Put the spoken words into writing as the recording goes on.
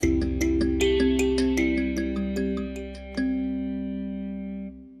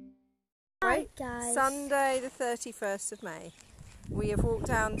Monday the 31st of May. We have walked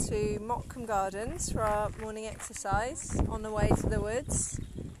down to Mottcombe Gardens for our morning exercise on the way to the woods.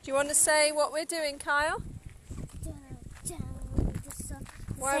 Do you want to say what we're doing, Kyle?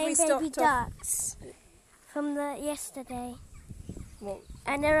 Why have we stopped baby ducks from yesterday. What?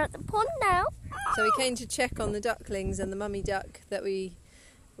 And they're at the pond now. So we came to check on the ducklings and the mummy duck that we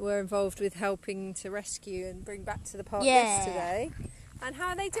were involved with helping to rescue and bring back to the park yesterday. And how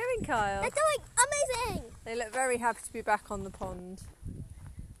are they doing, Kyle? They're doing amazing! They look very happy to be back on the pond.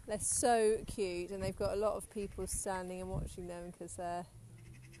 They're so cute, and they've got a lot of people standing and watching them because they're...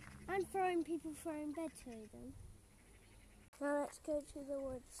 And people throwing bed to them. Now let's go to the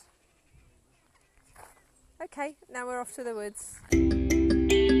woods. Okay, now we're off to the woods.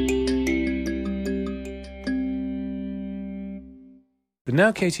 But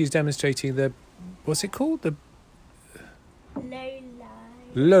now Katie's demonstrating the... What's it called? The...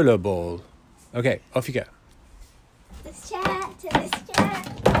 Lola ball. Okay, off you go. This chair to this chair.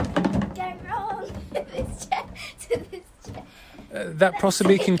 Go wrong. This chair to this chair. That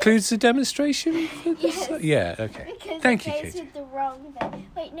possibly concludes the demonstration? Yes. Yeah, okay. Because Thank you, it goes Katie. with the wrong bit.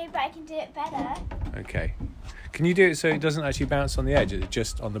 Wait, no, but I can do it better. Okay. Can you do it so it doesn't actually bounce on the edge, it's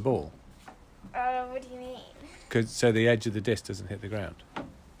just on the ball? What do you mean? So the edge of the disc doesn't hit the ground.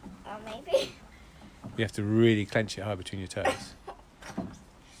 Maybe. You have to really clench it hard between your toes.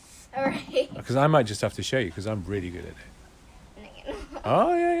 Alright. Because I might just have to show you, because I'm really good at it.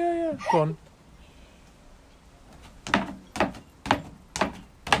 Oh, yeah. Go on.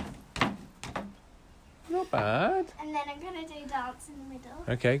 Not bad. And then I'm going to do dance in the middle.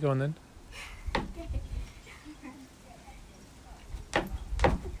 Okay, go on then.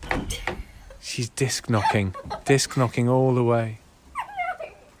 She's disc knocking all the way.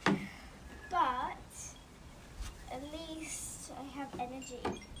 But at least I have energy.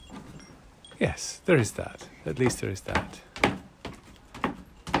 Yes, there is that. At least there is that.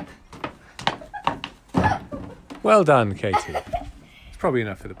 Well done, Katie. It's probably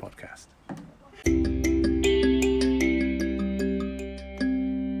enough for the podcast.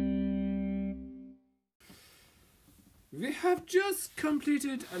 We have just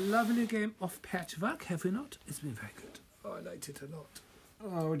completed a lovely game of patchwork, have we not? It's been very good. Oh, I liked it a lot.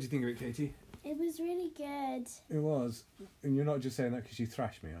 Oh, what do you think of it, Katie? It was really good. It was. And you're not just saying that because you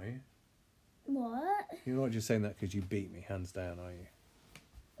thrashed me, are you? What? You're not just saying that because you beat me hands down, are you?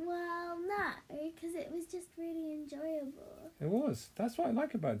 Well, no, because it was just really enjoyable. It was. That's what I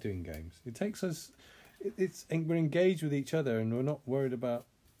like about doing games. It takes us... we're engaged with each other and we're not worried about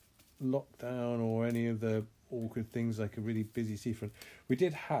lockdown or any of the awkward things like a really busy seafront. We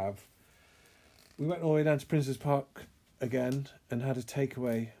went all the way down to Princes Park again and had a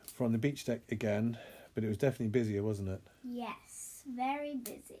takeaway from the beach deck again, but it was definitely busier, wasn't it? Yes, very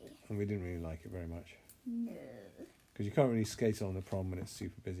busy. And we didn't really like it very much. No. Because you can't really skate on the prom when it's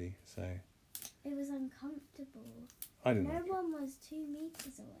super busy, so... It was uncomfortable. I didn't like it. No one was 2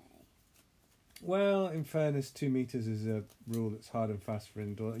 meters away. Well, in fairness, 2 meters is a rule that's hard and fast for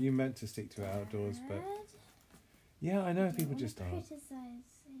indoors. You meant to stick to it outdoors, but... Yeah, I know people just aren't.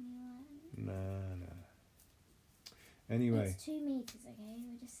 Criticize anyone. No. Anyway. It's 2 meters, okay?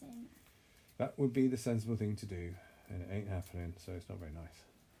 We're just saying That would be the sensible thing to do, and it ain't happening, so it's not very nice.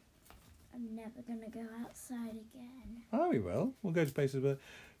 I'm never going to go outside again. Oh, we will. We'll go to places where...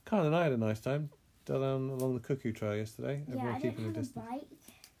 Kyle and I had a nice time down along the Cuckoo Trail yesterday. Yeah, Everyone I keeping don't a have distance. a bike.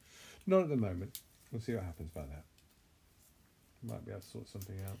 Not at the moment. We'll see what happens about that. Might be able to sort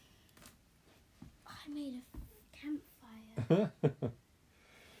something out. I made a campfire.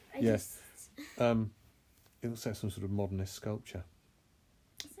 Yes. It looks like some sort of modernist sculpture.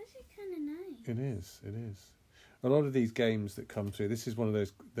 It's actually kind of nice. It is. A lot of these games that come through, this is one of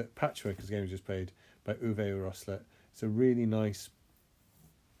those, that Patchwork is a game just played by Uwe Roslet. It's a really nice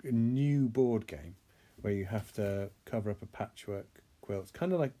new board game where you have to cover up a patchwork quilt. It's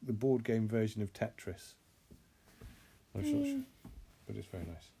kind of like the board game version of Tetris. I'm not sure, but it's very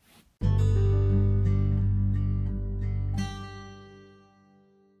nice.